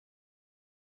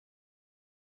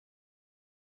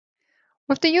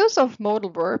With the use of modal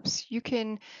verbs, you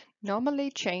can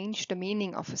normally change the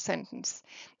meaning of a sentence.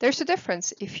 There's a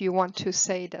difference if you want to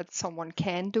say that someone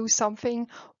can do something,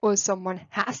 or someone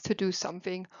has to do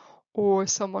something, or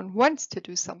someone wants to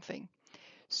do something.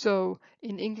 So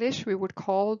in English, we would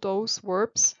call those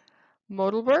verbs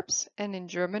modal verbs, and in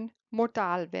German,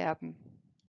 Modalverben.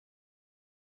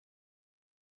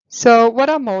 So what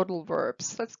are modal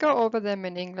verbs? Let's go over them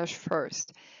in English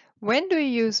first. When do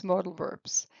you use modal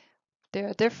verbs? There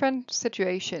are different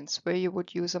situations where you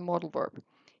would use a modal verb.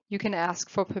 You can ask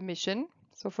for permission.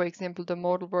 So for example, the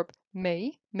modal verb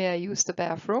may I use the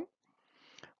bathroom?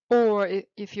 Or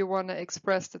if you want to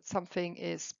express that something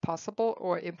is possible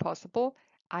or impossible,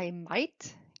 I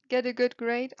might get a good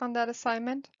grade on that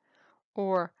assignment.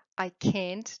 Or I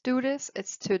can't do this,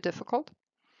 it's too difficult.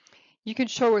 You can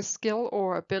show a skill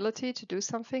or ability to do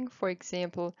something. For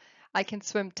example, I can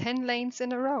swim 10 lanes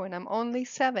in a row and I'm only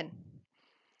 7.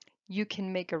 You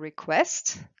can make a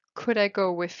request. Could I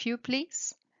go with you,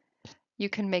 please? You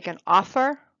can make an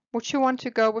offer. Would you want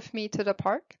to go with me to the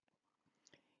park?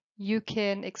 You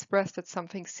can express that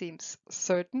something seems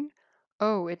certain.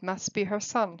 Oh, it must be her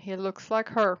son. He looks like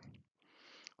her.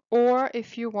 Or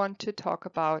if you want to talk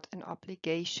about an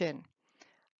obligation.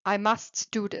 I must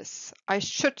do this. I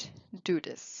should do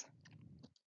this.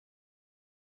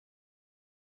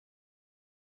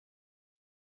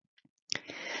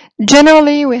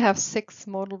 Generally, we have 6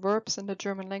 modal verbs in the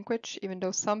German language, even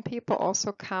though some people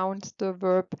also count the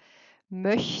verb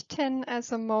möchten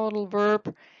as a modal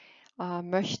verb.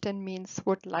 Möchten means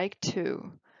would like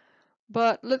to.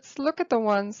 But let's look at the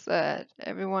ones that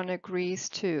everyone agrees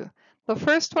to. The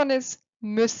first one is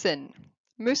müssen.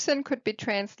 Müssen could be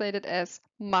translated as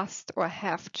must or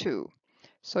have to.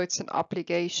 So it's an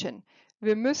obligation.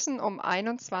 Wir müssen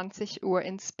 21 Uhr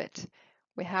ins Bett.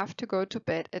 We have to go to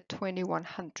bed at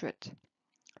 2100.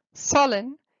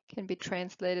 Sollen can be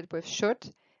translated with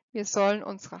should. Wir sollen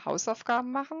unsere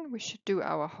Hausaufgaben machen. We should do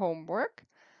our homework.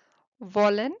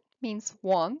 Wollen means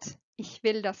want. Ich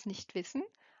will das nicht wissen.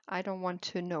 I don't want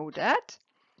to know that.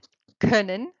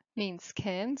 Können means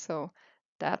can. So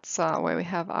that's where we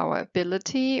have our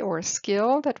ability or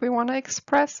skill that we want to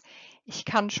express. Ich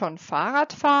kann schon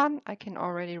Fahrrad fahren. I can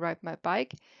already ride my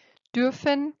bike.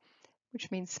 Dürfen,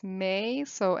 which means may,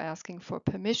 so asking for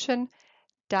permission.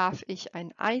 Darf ich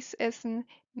ein Eis essen?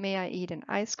 May I eat an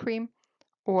ice cream?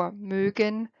 Or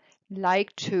mögen,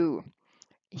 like to.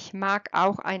 Ich mag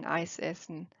auch ein Eis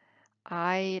essen.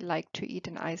 I like to eat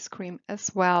an ice cream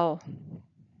as well.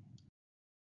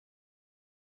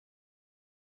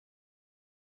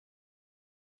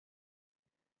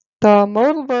 The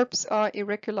modal verbs are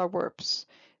irregular verbs.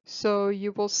 So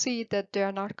you will see that they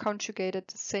are not conjugated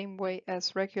the same way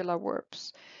as regular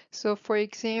verbs. So for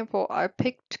example, I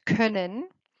picked können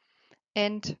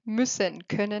and müssen.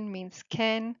 Können means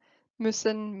can,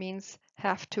 müssen means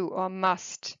have to or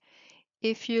must.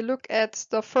 If you look at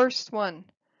the first one,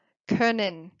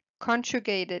 können,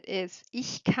 conjugated is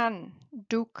ich kann,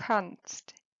 du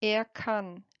kannst, er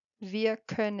kann, wir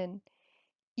können,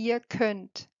 ihr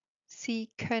könnt, sie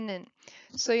können.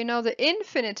 So you know the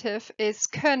infinitive is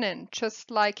können,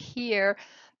 just like here,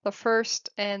 the first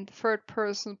and third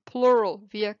person plural,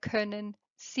 wir können,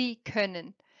 sie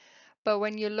können. But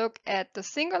when you look at the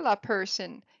singular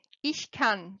person, ich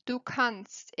kann, du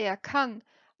kannst, er kann,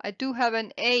 I do have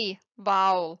an A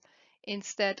vowel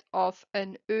instead of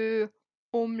an Ö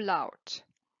umlaut.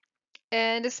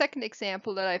 And the second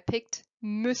example that I picked,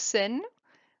 müssen,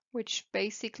 which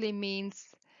basically means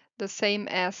the same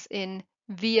as in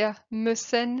wir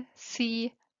müssen,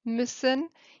 sie müssen.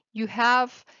 You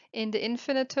have in the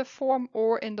infinitive form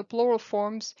or in the plural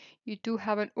forms, you do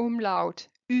have an umlaut,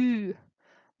 Ü.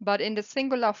 But in the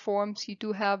singular forms, you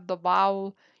do have the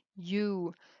vowel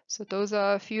U. So those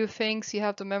are a few things you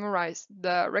have to memorize.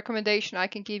 The recommendation I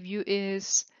can give you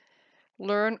is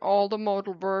learn all the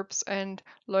modal verbs and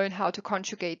learn how to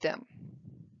conjugate them.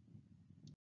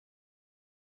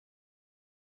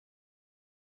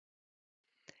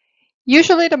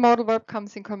 Usually the modal verb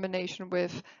comes in combination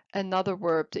with another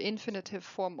verb, the infinitive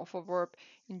form of a verb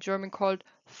in German called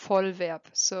Vollverb.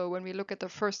 So when we look at the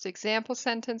first example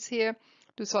sentence here,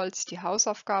 du sollst die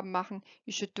Hausaufgaben machen,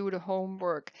 you should do the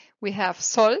homework. We have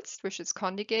sollst, which is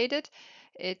conjugated.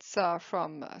 It's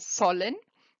from sollen.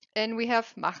 And we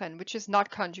have machen, which is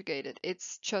not conjugated.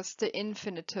 It's just the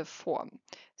infinitive form.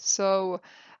 So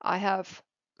I have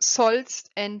sollst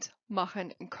and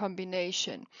machen in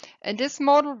combination. And this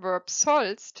modal verb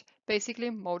sollst basically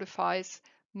modifies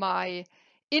my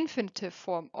infinitive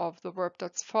form of the verb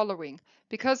that's following,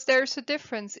 because there's a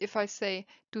difference if I say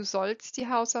du sollst die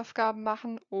Hausaufgaben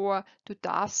machen or du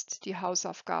darfst die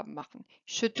Hausaufgaben machen.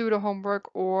 You should do the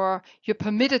homework or you're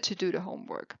permitted to do the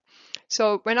homework.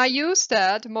 So when I use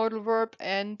that modal verb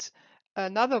and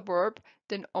another verb,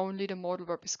 then only the modal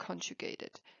verb is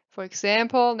conjugated. For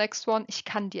example, next one, ich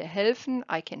kann dir helfen,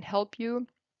 I can help you.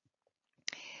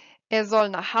 Er soll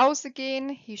nach Hause gehen,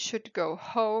 he should go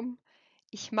home.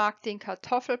 Ich mag den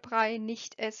Kartoffelbrei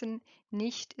nicht essen.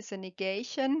 Nicht is a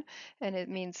negation and it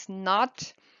means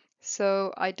not.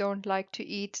 So I don't like to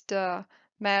eat the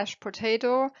mashed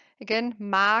potato. Again,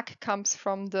 mag comes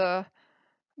from the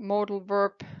modal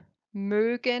verb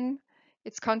mögen.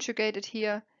 It's conjugated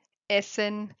here.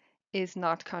 Essen is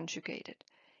not conjugated.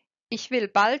 Ich will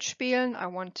Ball spielen. I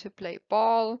want to play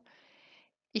ball.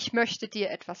 Ich möchte dir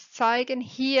etwas zeigen.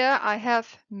 Here I have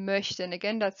möchte. And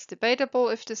again, that's debatable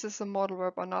if this is a modal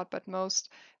verb or not, but most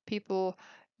people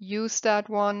use that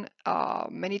one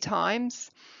many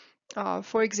times.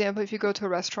 For example, if you go to a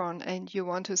restaurant and you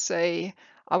want to say,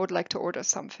 I would like to order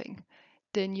something,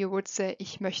 then you would say,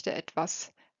 ich möchte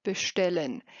etwas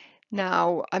bestellen.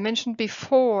 Now, I mentioned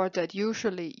before that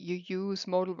usually you use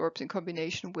modal verbs in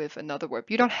combination with another verb.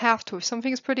 You don't have to. If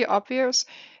something is pretty obvious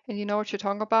and you know what you're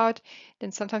talking about,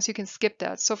 then sometimes you can skip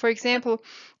that. So for example,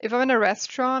 if I'm in a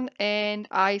restaurant and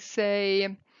I say,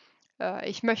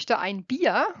 ich möchte ein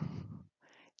Bier,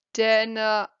 then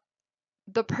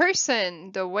the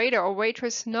person, the waiter or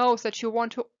waitress knows that you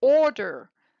want to order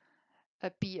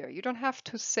a beer. You don't have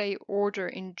to say order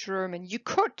in German. You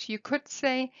could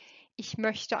say, ich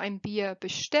möchte ein Bier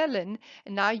bestellen.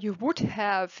 And now you would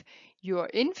have your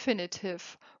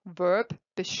infinitive verb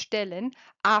bestellen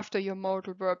after your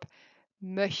modal verb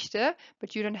möchte,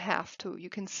 but you don't have to. You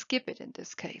can skip it in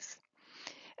this case.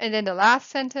 And then the last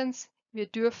sentence, wir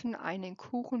dürfen einen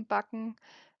Kuchen backen.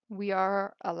 We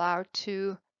are allowed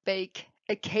to bake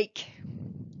a cake.